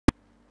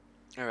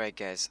Alright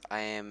guys, I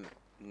am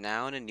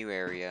now in a new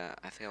area.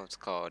 I forget what it's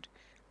called.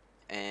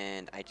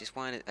 And I just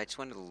wanted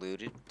to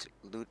loot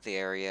the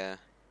area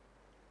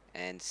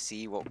and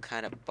see what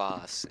kind of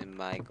boss am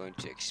I going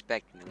to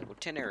expect in the level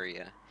 10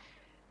 area.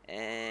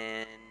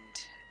 And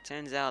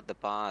turns out the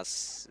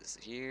boss is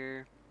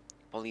here.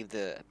 I believe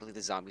the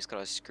zombie's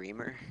called a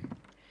screamer.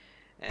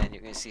 And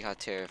you're gonna see how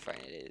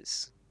terrifying it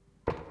is.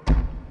 Look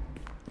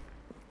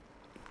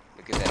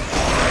at that.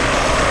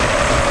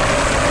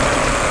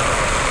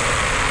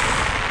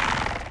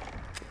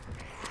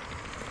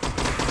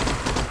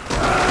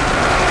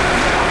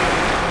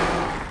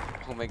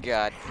 Oh my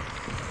god.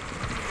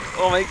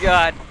 Oh my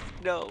god.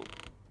 No.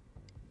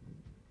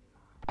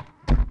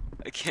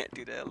 I can't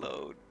do that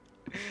alone.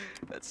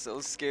 That's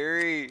so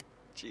scary.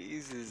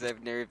 Jesus,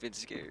 I've never been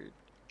scared.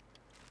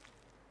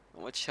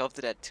 How much health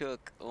did that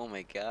took? Oh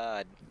my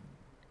god.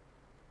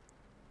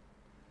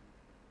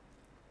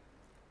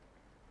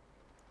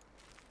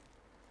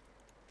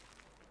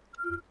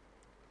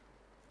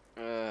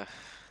 Ugh.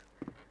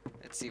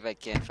 Let's see if I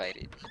can fight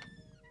it.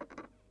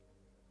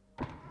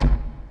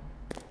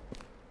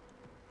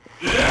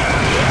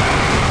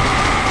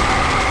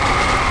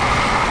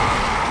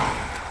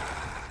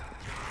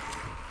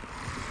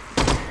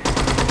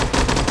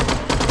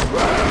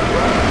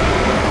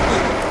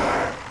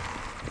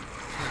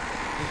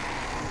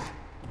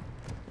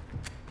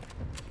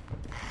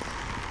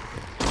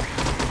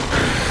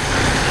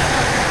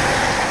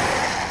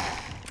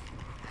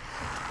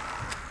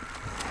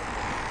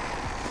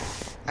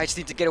 I just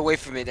need to get away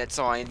from it, that's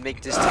all, and make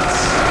distance. And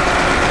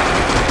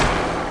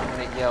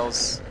it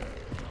yells.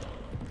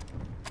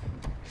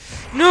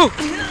 No!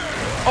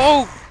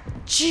 Oh!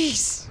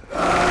 Jeez!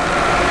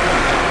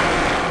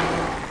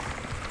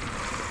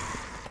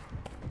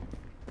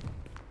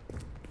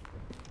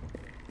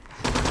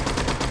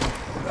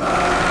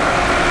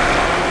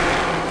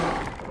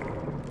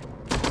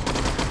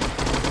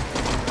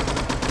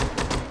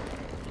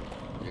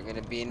 You're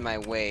gonna be in my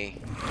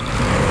way.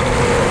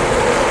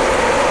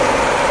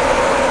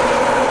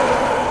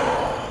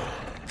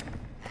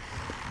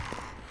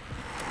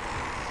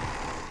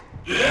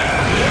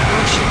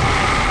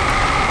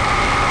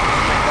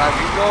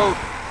 Reload!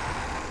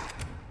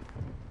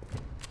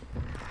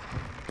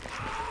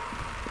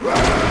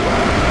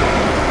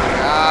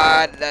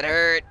 God, that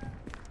hurt.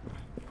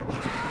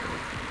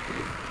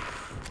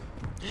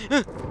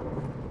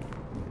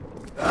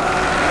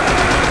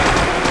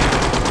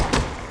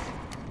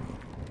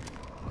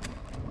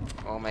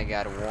 Oh my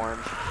god, warm.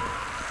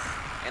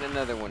 And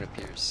another one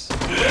appears.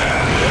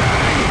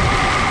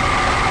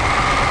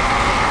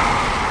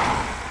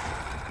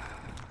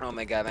 Oh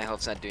my god, my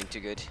health's not doing too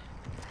good.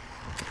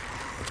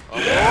 Oh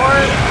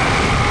Lord!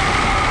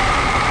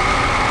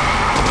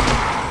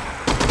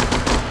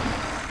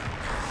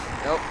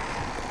 Nope.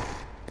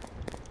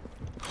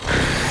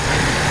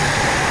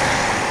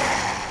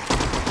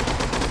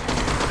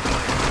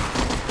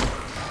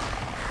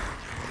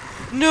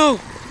 No!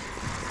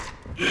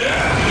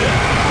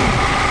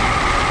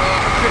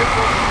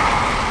 Critical.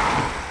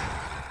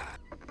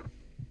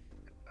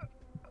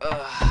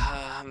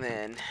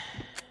 Man.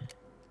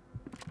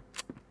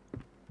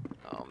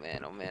 Oh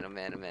man, oh man, oh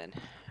man, oh man.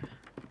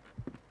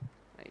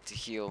 I need to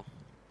heal.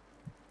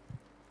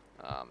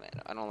 Oh man,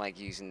 I don't like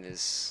using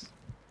this.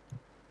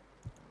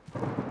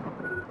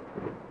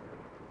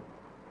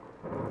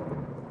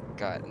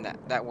 God, and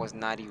that was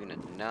not even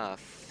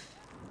enough.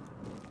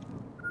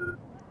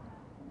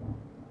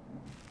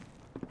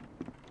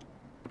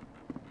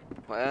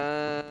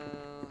 Well,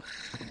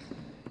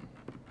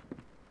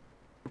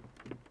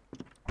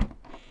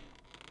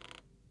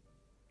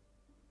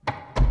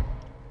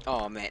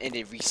 oh man, and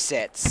it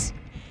resets.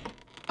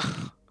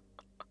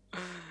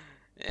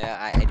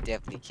 Yeah, I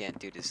definitely can't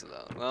do this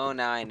alone. Well,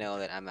 now I know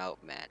that I'm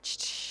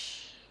outmatched.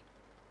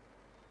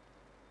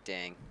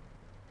 Dang.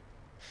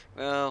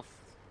 Well,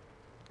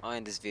 I'll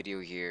end this video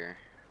here.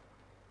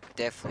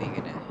 Definitely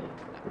gonna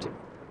have to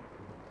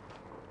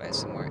buy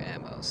some more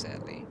ammo,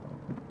 sadly.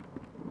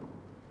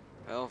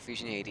 Well,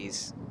 Fusion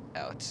Hades,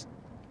 out.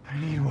 I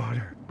need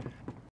water.